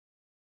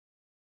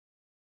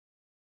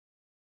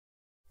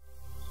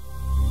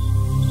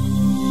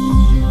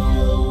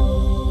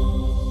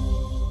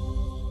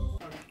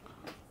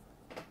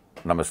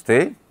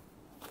Namaste.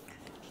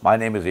 My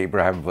name is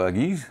Abraham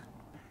Verghese,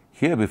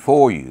 here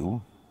before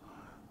you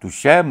to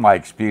share my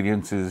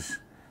experiences,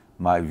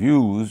 my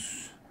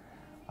views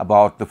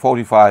about the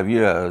 45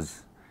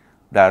 years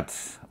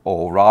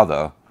or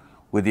rather,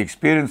 with the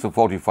experience of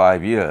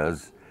 45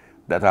 years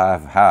that I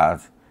have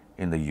had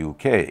in the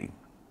UK.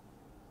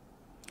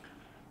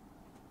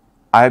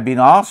 I have been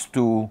asked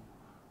to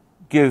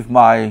give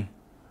my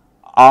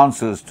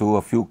answers to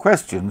a few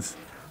questions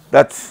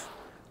that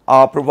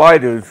are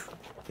provided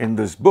in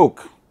this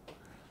book,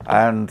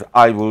 and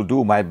I will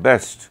do my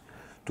best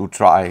to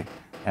try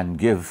and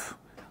give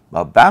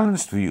a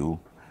balanced view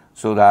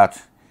so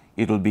that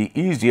it will be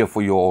easier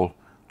for you all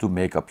to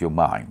make up your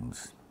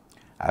minds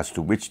as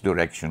to which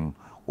direction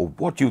or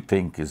what you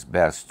think is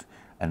best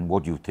and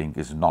what you think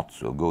is not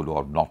so good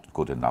or not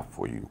good enough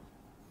for you.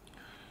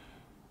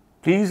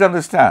 Please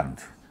understand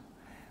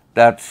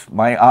that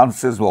my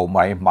answers or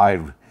my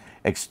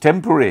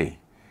extempore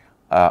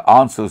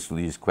answers to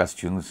these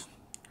questions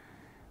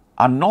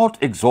are not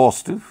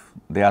exhaustive,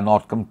 they are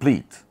not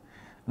complete,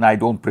 and I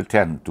don't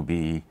pretend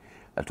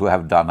to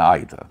have done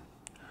either.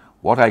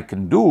 What I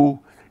can do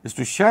is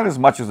to share as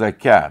much as I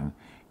can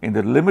in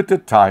the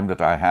limited time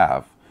that I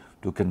have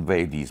to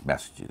convey these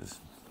messages.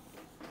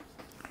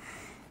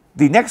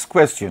 The next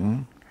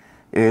question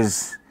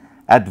is,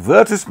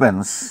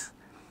 advertisements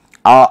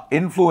are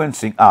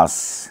influencing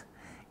us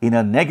in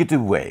a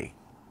negative way.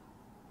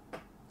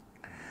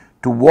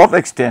 To what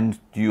extent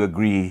do you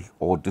agree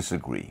or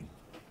disagree?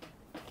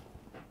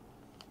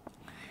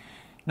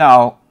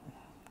 Now,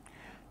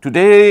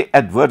 today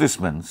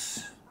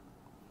advertisements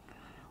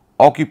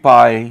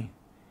occupy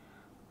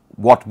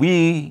what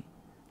we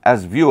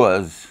as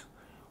viewers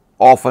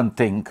often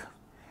think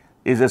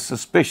is a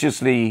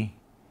suspiciously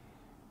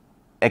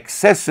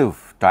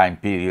excessive time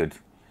period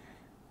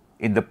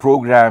in the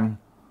program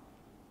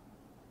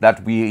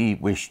that we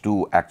wish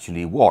to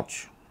actually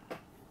watch.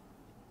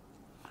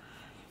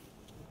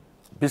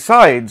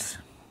 Besides,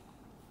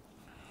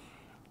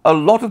 a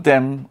lot of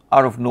them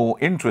are of no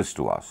interest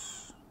to us.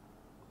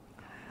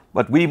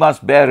 But we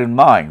must bear in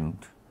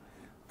mind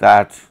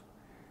that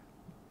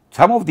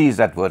some of these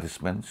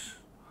advertisements,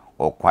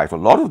 or quite a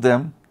lot of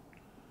them,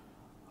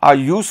 are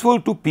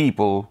useful to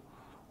people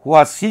who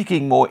are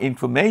seeking more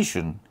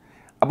information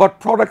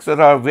about products that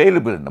are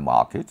available in the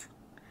market,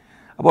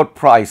 about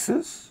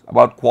prices,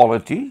 about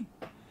quality,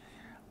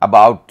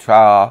 about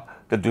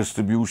the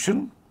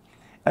distribution,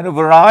 and a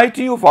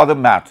variety of other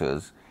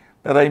matters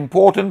that are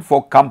important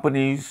for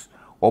companies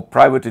or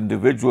private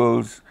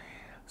individuals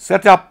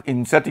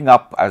setting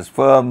up as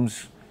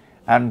firms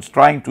and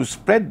trying to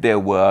spread their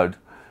word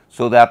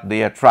so that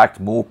they attract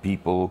more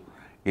people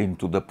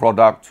into the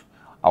product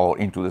or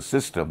into the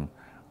system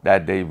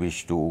that they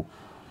wish to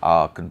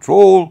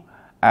control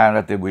and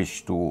that they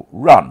wish to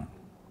run.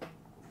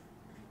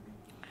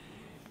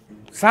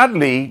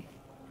 Sadly,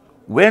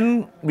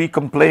 when we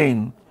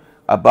complain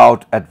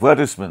about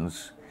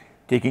advertisements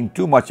taking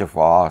too much of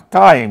our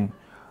time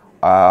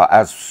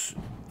as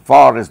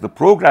far as the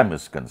program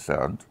is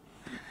concerned,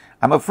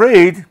 I'm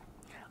afraid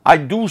I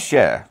do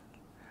share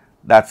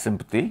that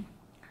sympathy.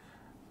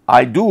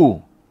 I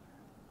do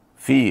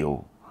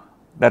feel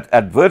that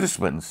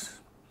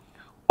advertisements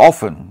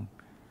often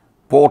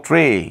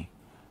portray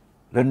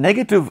the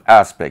negative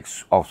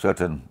aspects of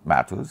certain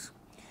matters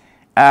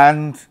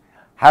and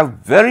have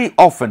very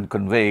often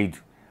conveyed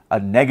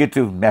a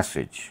negative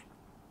message.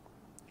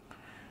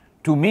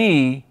 To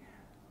me,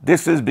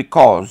 this is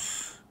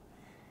because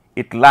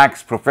it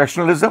lacks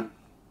professionalism,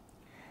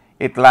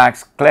 it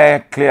lacks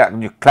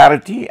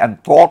clarity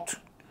and thought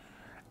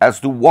as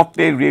to what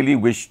they really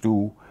wish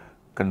to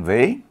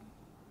convey.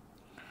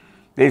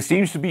 There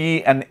seems to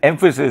be an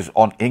emphasis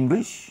on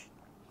English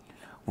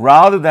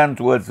rather than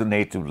towards the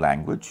native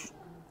language.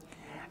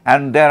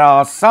 And there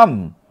are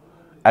some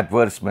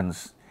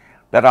advertisements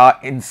that are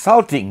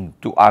insulting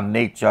to our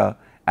nature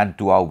and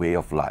to our way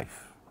of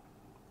life.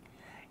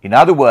 In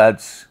other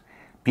words,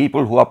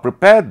 people who have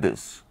prepared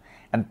this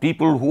and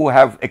people who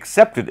have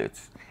accepted it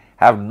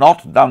have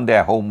not done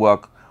their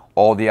homework,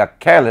 or they are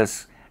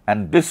careless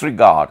and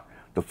disregard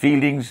the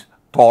feelings,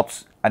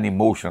 thoughts, and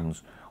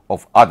emotions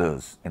of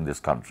others in this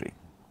country.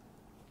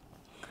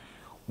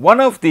 One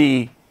of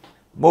the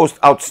most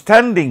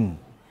outstanding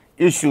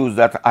issues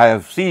that I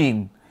have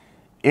seen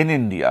in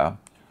India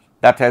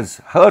that has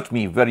hurt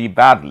me very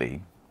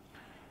badly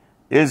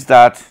is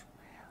that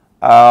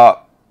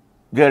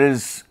there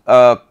is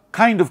a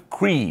kind of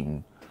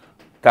cream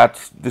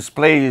that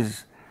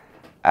displays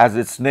as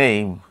its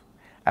name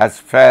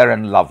as fair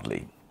and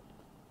lovely.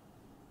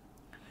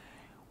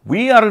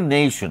 We are a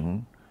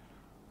nation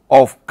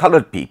of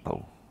colored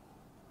people.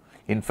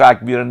 In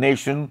fact, we are a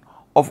nation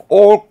of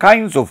all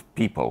kinds of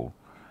people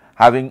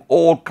having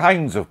all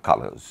kinds of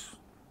colors.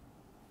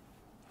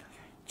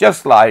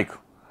 Just like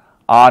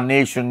our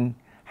nation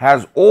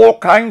has all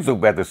kinds of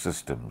weather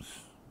systems,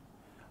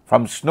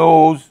 from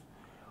snows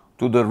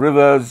to the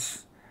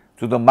rivers,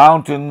 to the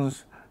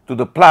mountains, to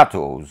the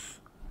plateaus,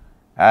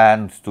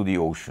 and to the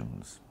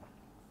oceans.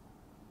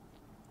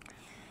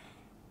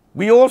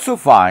 We also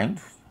find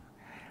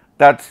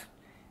that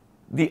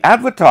the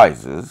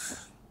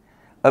advertisers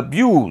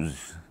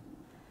abuse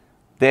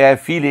their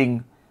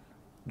feeling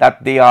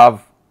that they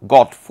have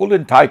got full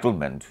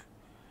entitlement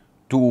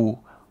to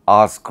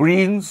our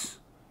screens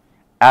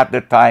at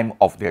the time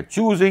of their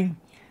choosing,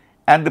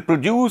 and the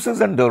producers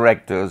and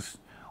directors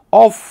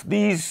of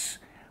these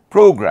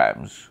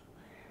programs,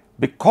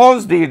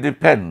 because they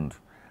depend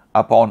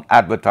upon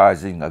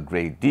advertising a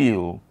great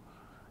deal,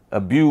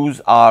 abuse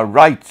our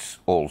rights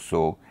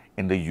also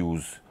in the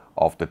use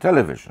of the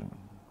television.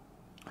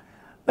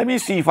 Let me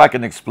see if I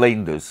can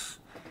explain this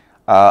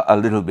a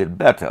little bit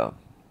better.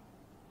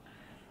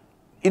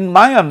 In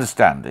my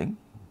understanding,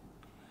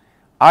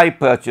 I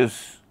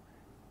purchase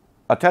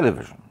a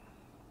television.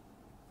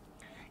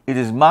 It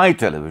is my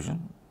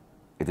television.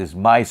 It is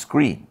my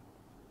screen.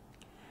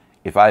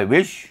 If I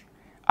wish,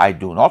 I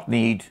do not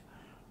need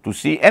to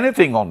see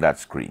anything on that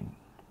screen.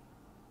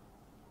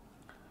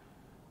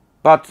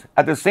 But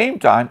at the same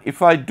time,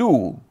 if I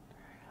do,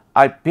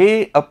 I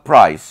pay a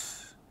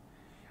price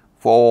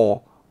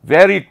for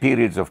varied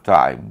periods of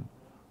time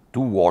to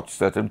watch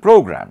certain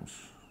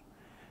programs,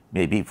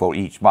 maybe for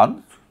each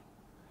month,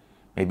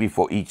 maybe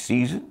for each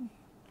season,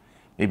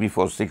 maybe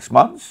for 6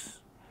 months,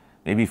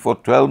 maybe for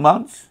 12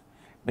 months,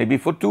 maybe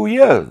for 2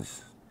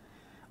 years.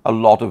 A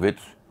lot of it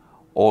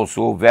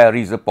also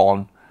varies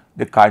upon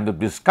the kind of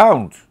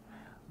discount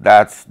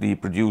that the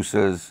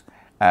producers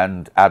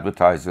and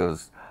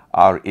advertisers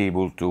are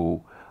able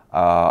to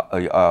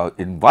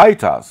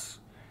invite us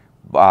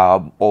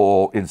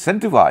or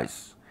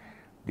incentivize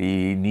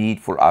the need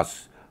for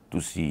us to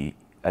see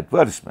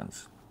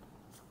advertisements.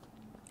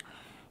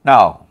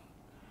 Now,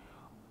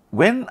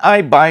 when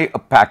I buy a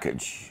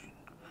package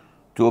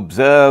to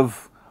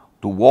observe,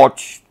 to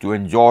watch, to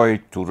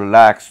enjoy, to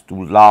relax, to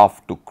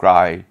laugh, to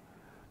cry,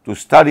 to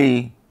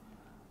study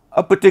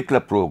a particular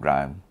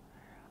program,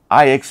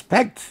 I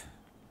expect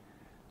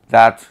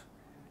that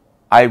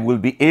I will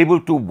be able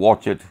to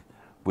watch it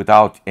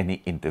without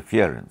any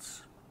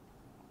interference.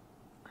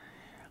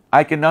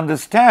 I can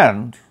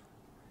understand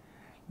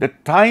the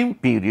time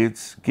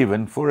periods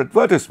given for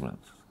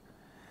advertisements,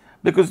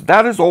 because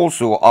that is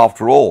also,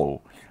 after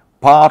all,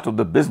 part of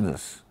the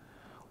business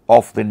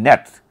of the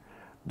net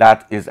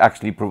that is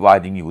actually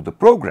providing you the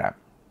program.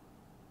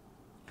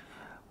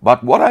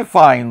 But what I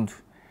find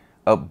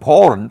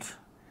abhorrent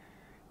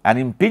and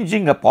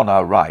impinging upon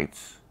our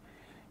rights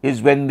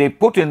is when they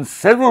put in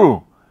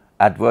several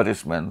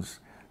advertisements,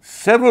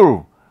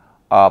 several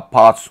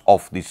parts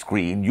of the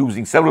screen,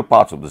 using several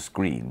parts of the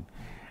screen,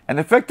 and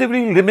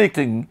effectively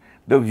limiting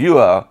the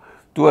viewer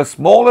to a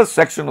smaller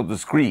section of the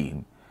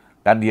screen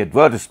than the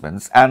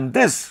advertisements, and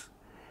this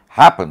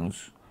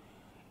happens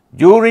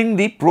during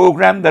the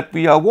program that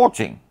we are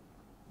watching.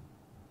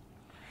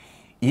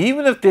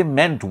 Even if they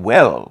meant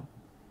well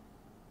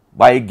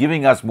by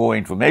giving us more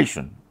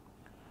information,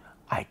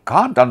 I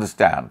can't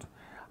understand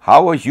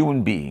how a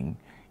human being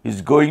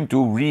is going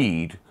to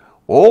read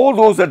all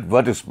those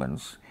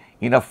advertisements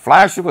in a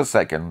flash of a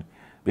second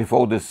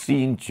before the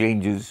scene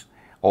changes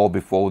or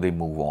before they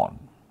move on.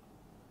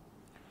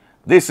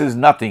 This is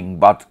nothing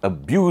but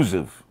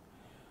abusive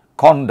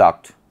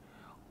conduct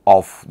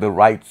of the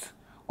rights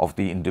of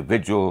the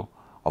individual,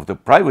 of the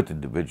private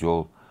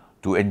individual,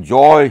 to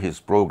enjoy his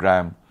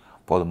program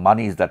for the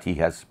monies that he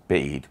has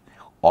paid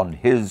on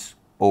his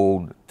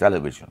own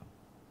television.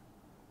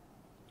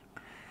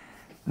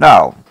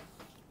 Now,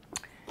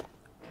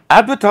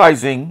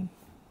 advertising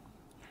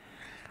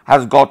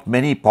has got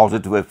many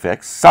positive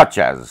effects, such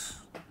as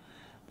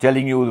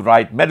telling you the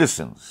right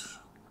medicines,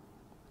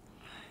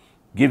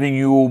 giving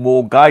you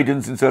more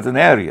guidance in certain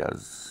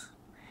areas.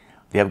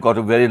 They have got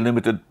a very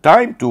limited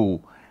time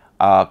to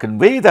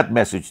convey that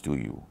message to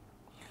you.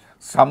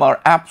 Some are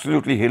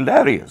absolutely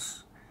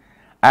hilarious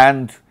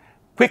and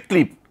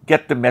quickly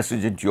get the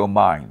message into your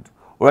mind.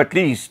 Or at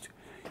least,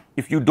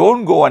 if you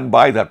don't go and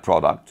buy that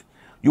product,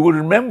 you will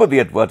remember the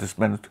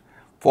advertisement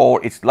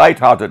for its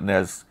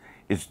lightheartedness,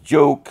 its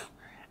joke,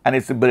 and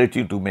its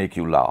ability to make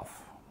you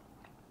laugh.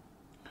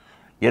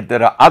 Yet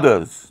there are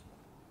others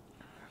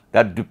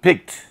that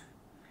depict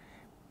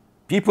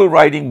people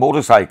riding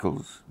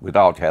motorcycles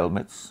without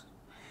helmets,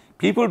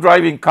 people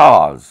driving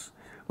cars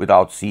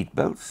without seat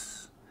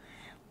belts,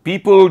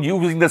 people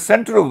using the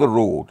center of the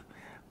road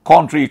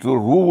contrary to the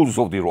rules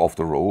of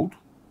the road.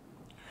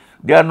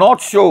 They are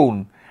not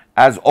shown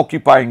as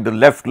occupying the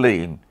left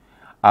lane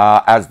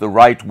as the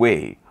right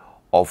way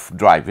of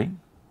driving.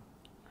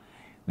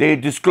 They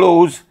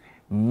disclose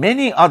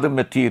many other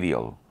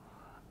material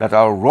that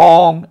are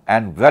wrong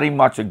and very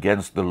much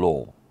against the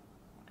law.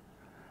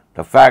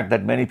 The fact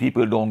that many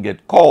people don't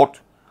get caught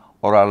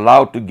or are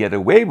allowed to get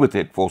away with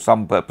it for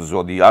some purpose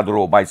or the other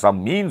or by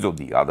some means or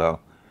the other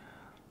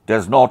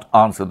does not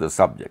answer the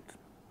subject.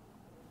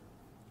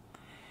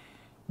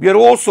 We are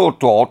also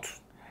taught,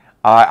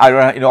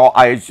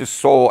 I just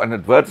saw an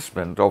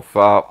advertisement of,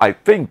 I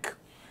think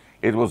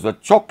it was a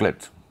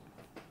chocolate,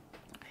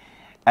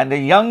 and a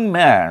young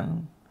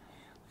man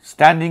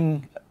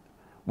standing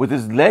with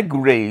his leg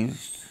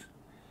raised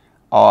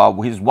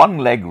his one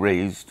leg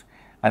raised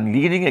and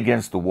leaning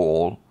against the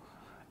wall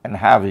and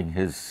having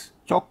his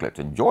chocolate,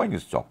 enjoying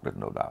his chocolate,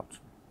 no doubt,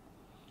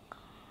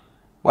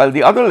 while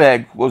the other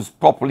leg was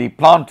properly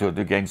planted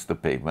against the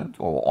pavement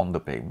or on the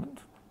pavement.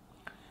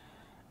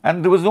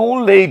 And there was an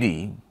old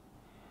lady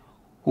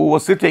who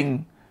was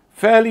sitting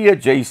fairly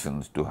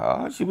adjacent to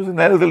her. She was an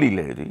elderly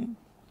lady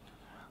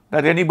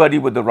that anybody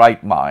with the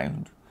right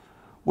mind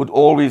would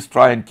always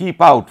try and keep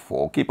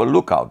a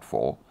lookout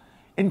for,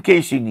 in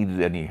case she needed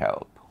any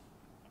help.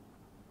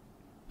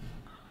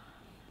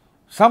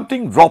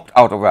 Something dropped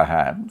out of her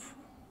hand,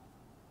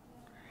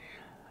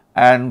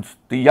 and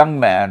the young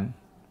man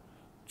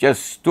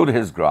just stood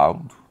his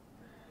ground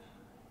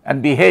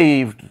and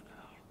behaved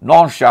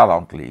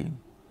nonchalantly,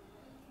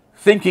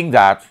 thinking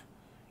that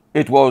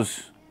it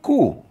was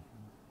cool.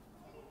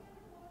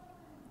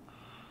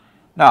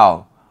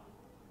 Now,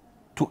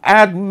 to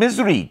add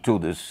misery to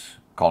this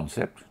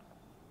concept,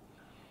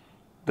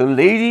 the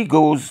lady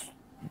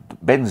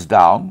bends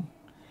down,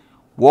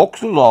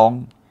 walks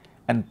along,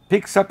 and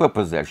picks up a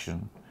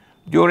possession,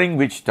 during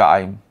which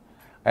time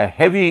a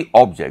heavy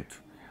object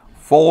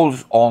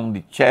falls on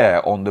the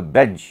chair, on the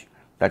bench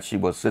that she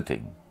was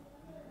sitting,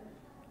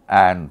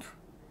 and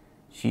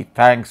she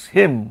thanks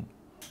him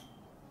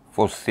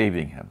for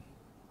saving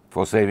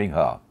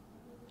her.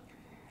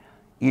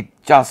 It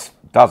just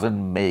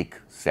doesn't make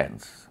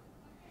sense.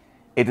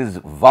 It is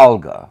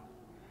vulgar,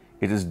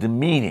 it is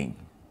demeaning,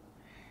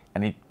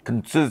 and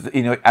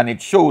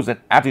it shows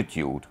an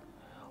attitude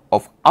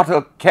of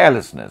utter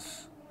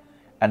carelessness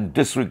and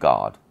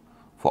disregard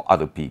for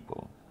other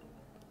people.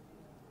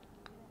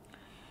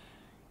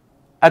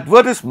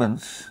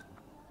 Advertisements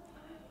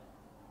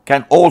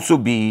can also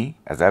be,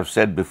 as I've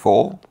said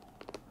before,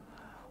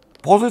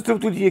 positive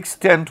to the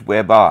extent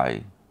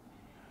whereby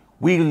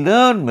we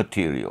learn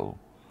material,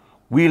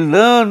 we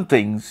learn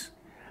things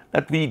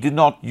that we did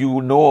not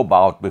know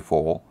about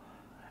before,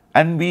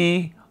 and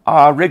we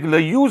are regular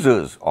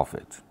users of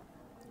it.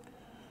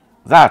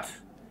 That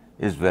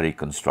is very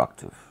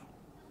constructive.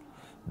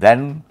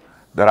 Then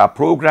there are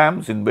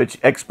programs in which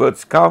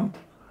experts come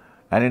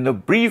and in a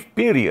brief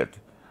period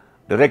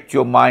direct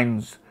your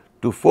minds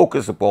to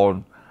focus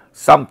upon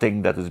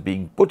something that is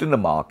being put in the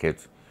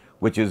market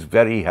which is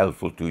very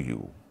helpful to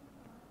you.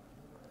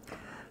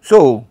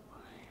 So,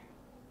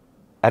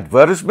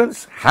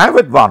 advertisements have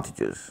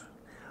advantages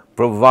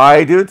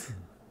provided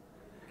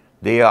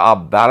they are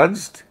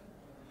balanced,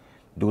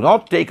 do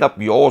not take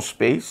up your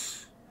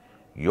space,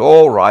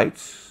 your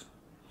rights,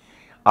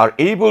 are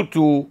able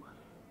to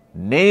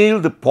nail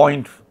the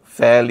point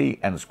fairly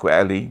and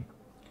squarely,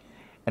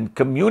 and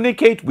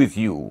communicate with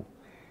you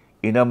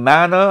in a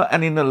manner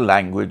and in a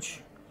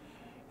language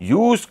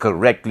used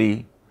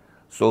correctly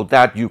so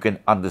that you can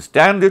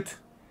understand it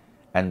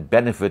and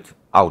benefit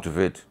out of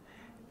it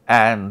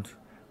and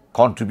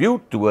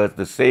contribute towards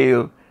the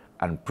sale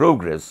and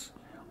progress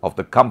of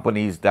the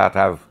companies that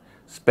have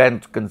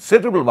spent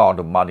considerable amount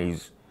of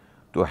monies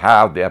to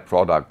have their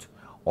product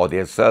or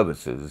their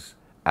services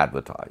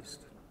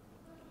advertised.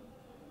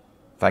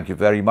 Thank you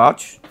very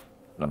much.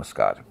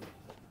 Namaskar.